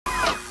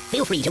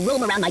Feel free to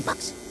roam around my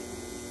box.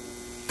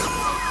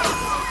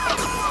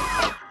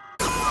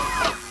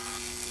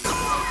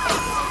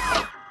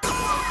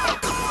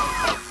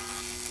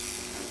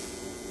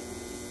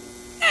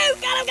 Oh,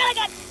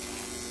 God!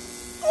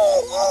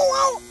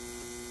 Oh!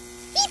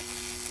 Beep.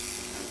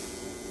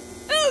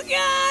 Oh,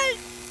 God!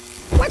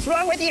 What's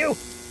wrong with you?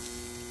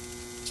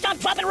 Stop,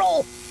 drop, and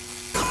roll!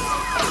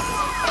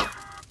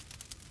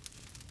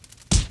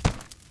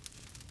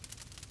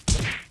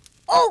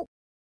 Oh!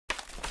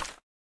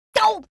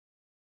 Don't!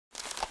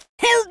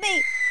 Help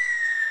me!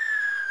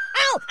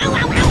 Ow! Ow! Ow! Ow!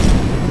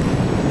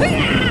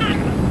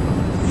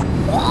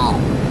 Oh!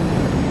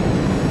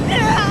 No!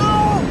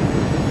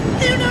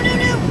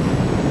 No!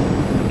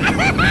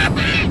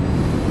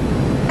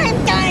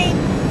 I'm dying!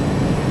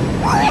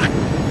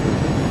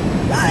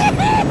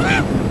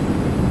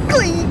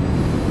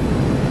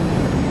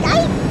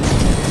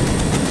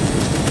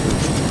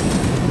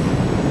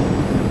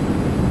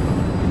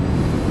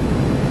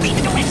 Read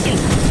the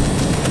directions!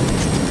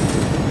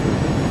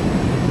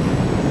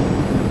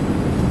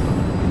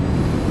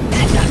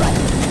 That's not right.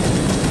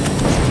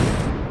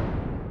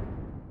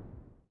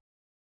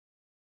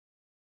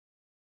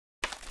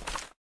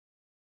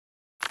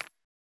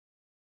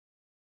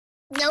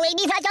 No,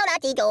 you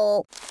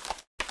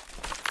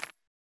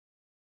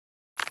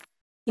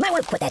might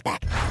want to put that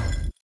back.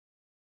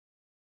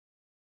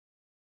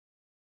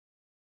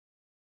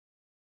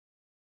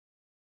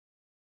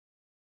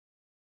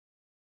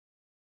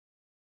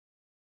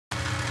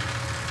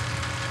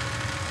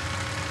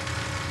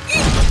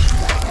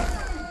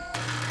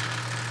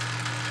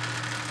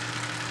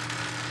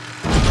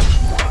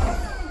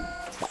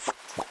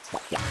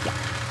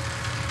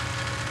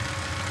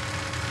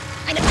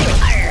 I'm a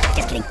pirate. Arr,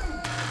 just kidding.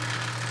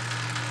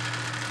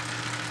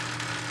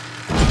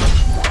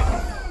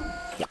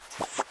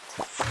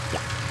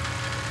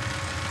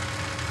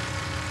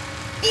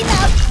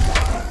 Enough!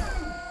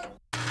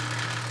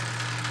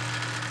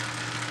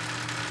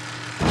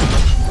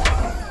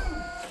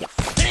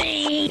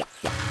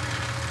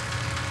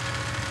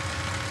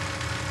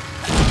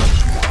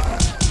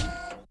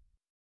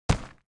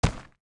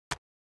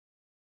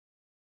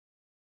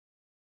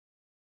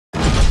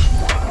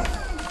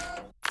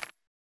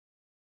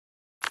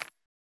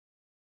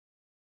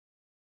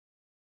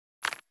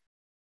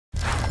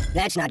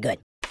 That's not good.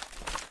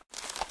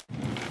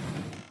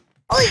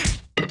 Oi!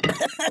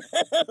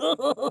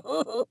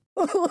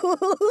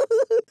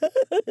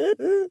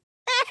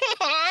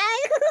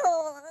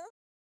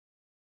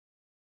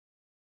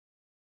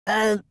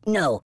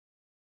 No.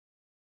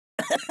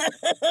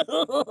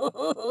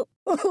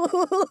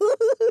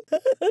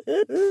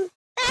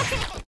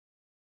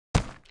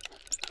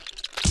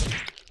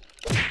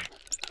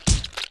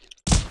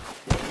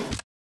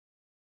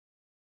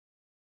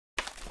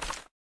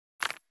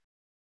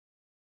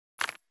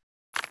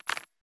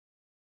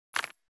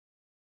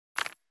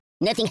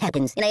 Nothing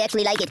happens, and I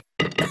actually like it.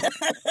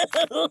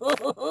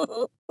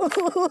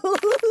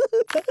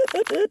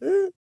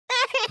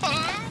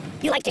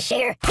 You like to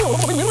share?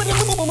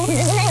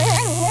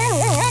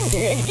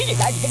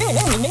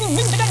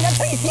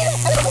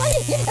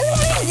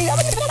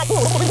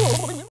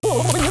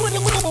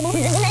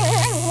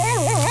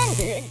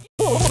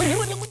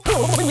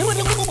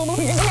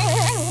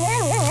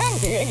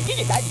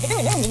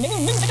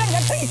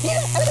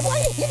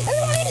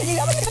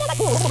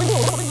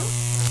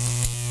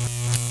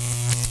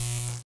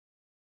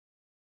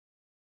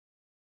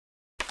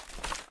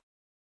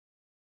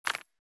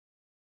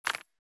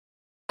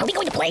 Are we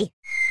going to play?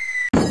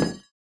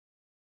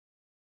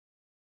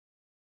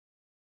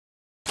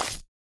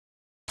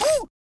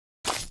 Ooh!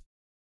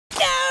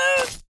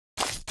 No!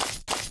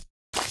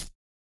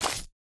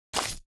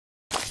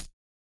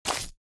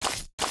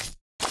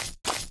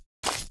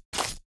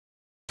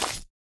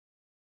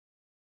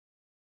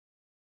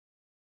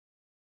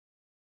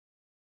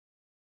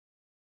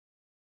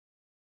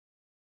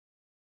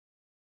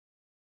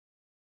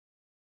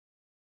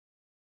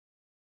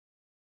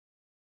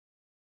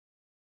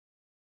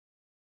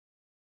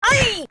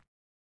 Aye!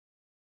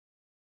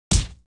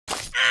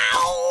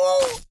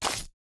 Ow!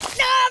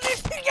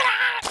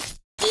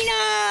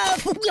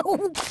 Enough!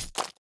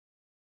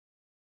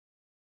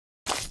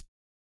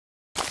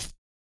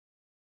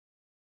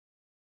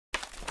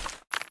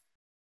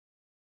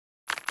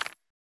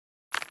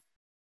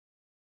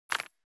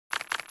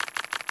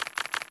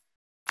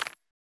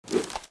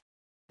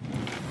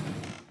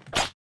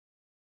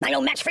 I no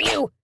match for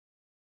you!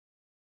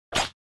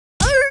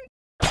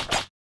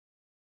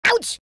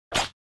 Ouch!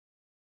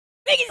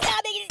 Make it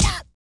stop!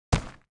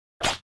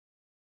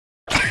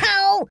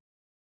 Ow!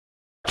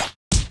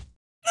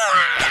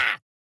 Ah!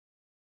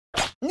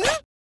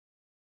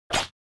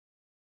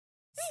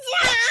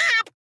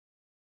 Stop!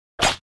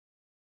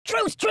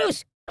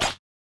 Truce!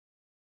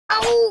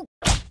 Oh!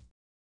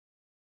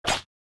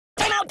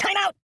 Time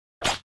out!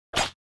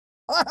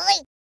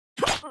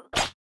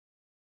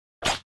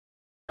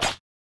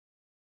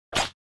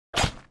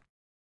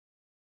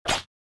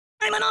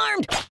 I'm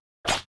unarmed!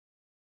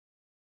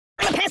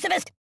 I'm a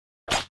pacifist!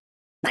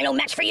 I no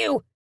match for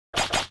you!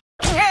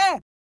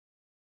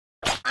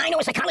 I know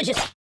a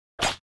psychologist.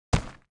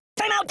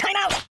 Time out, time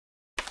out.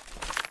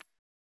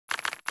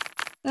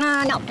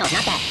 No, not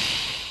that.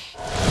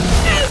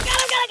 Oh,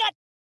 God.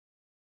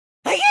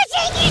 Are you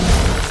shaking?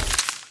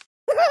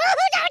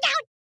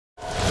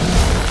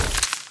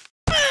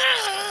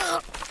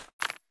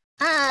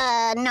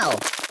 No.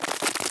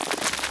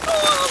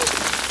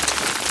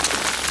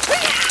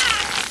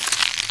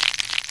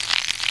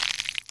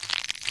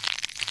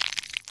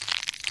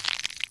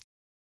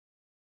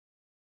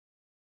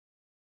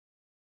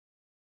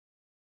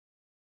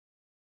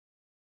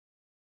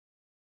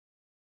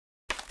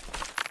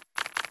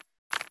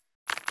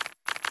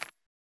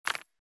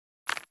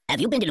 Have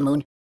you been to the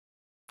moon?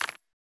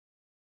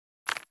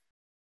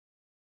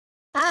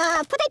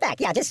 Put it back.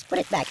 Yeah, just put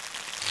it back.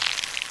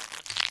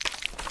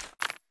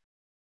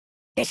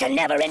 It's a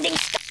never-ending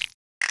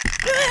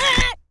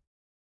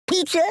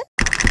pizza?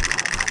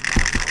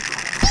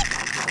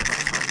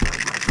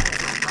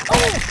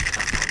 Oh!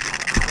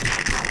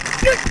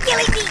 You're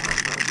killing me!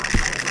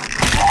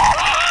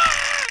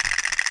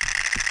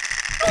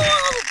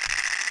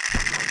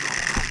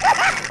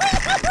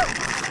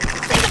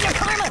 Think of your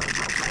karma!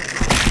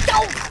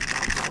 Don't!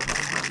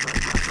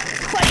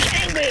 Buddy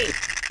angry!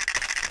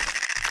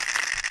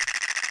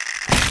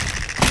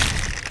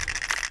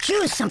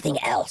 Choose something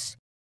else.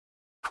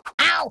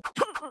 Ow!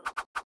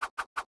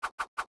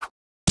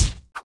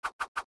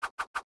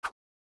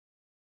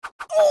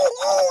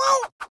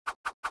 Oh!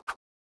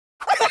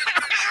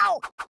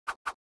 Ow!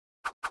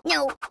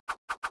 No.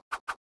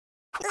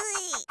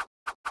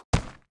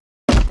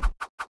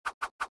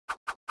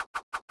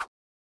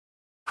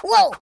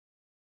 Whoa!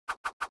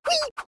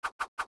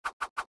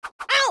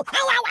 Ow!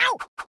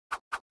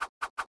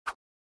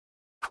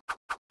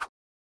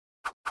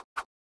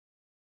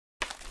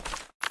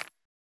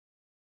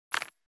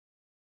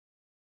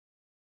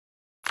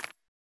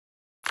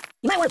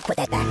 You might want to put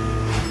that back.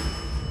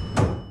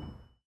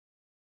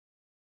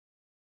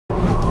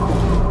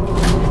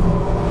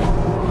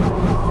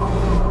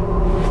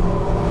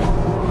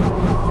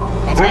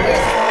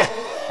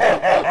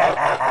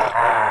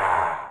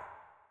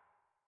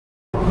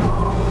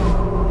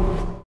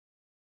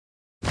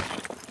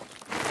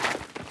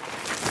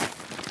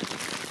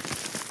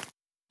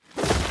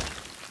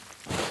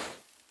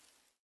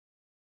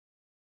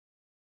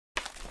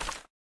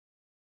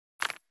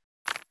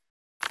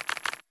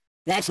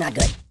 That's not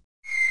good.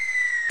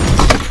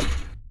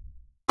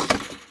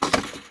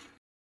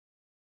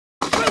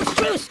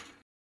 Truce!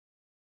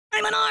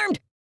 I'm unarmed!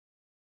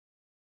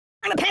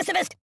 I'm a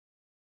pacifist!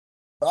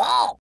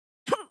 Oh!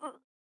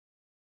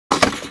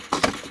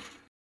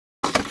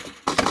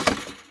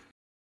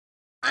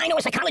 I know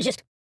a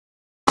psychologist!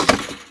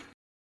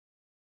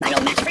 I know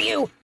match for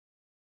you!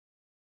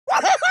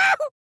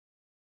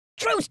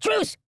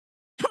 Truce!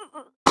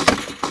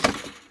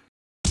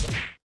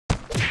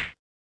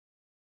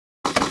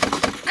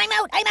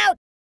 I'm out!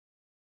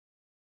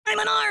 I'm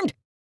unarmed!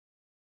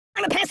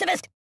 I'm a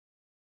pacifist!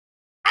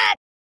 Ah!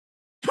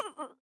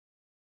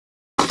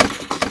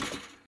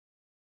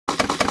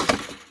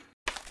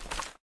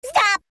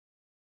 Stop!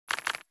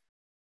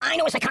 I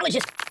know a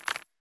psychologist!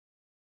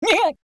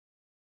 Enough!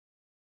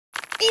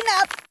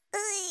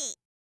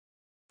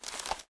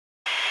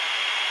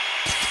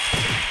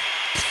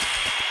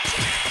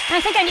 I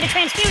think I need a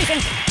transfusion.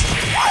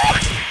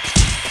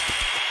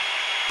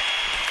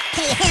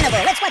 Hey,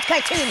 Hannibal, let's watch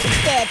cartoons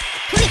instead.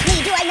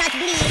 Quickly, do I not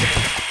bleed?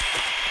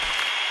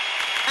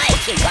 I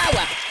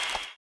Chihuahua.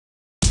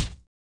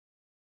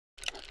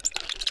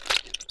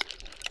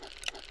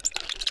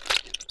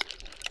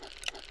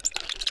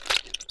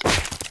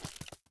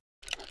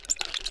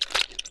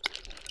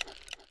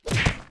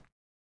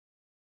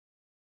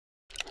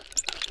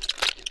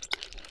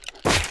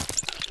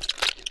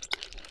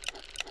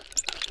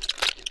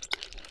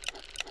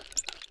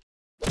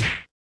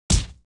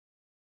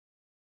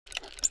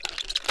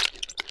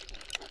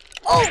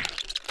 Oh!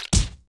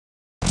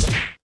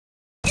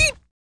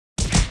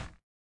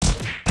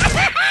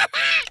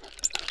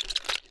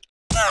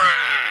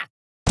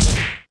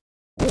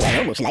 Ooh, I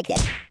almost like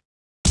that.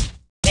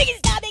 Make it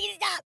stop!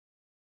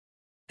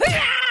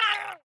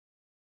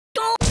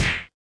 Go!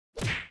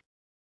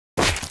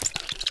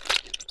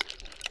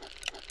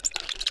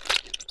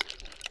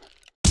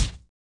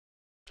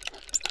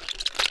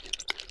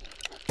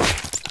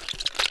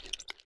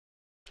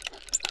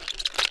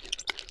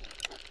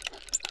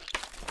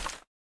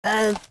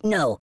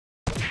 No.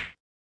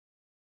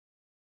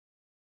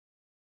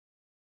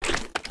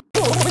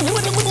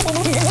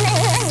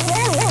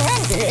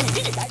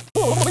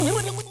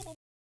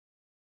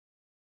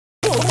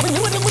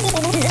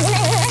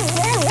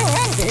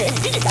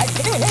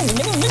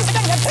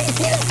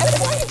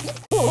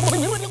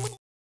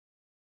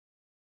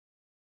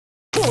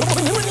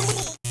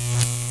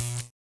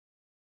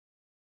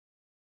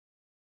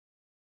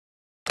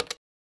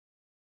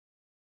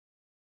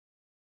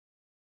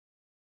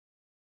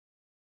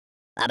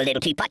 I'm a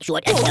little teapot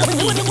short and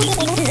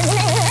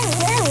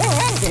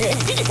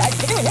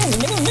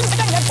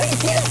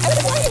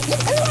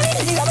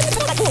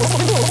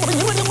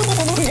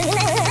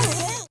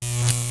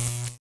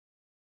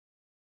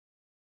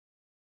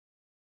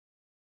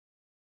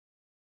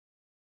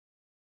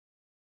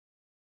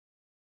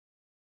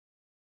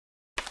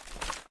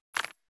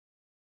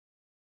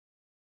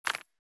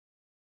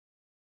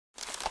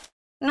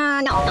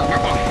No, not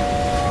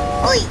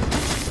that. Oi!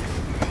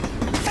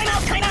 Time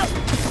out, time out!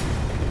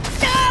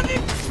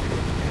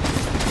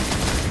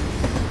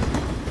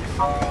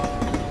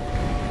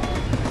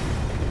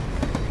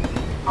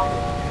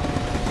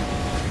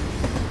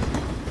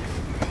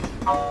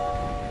 Ah!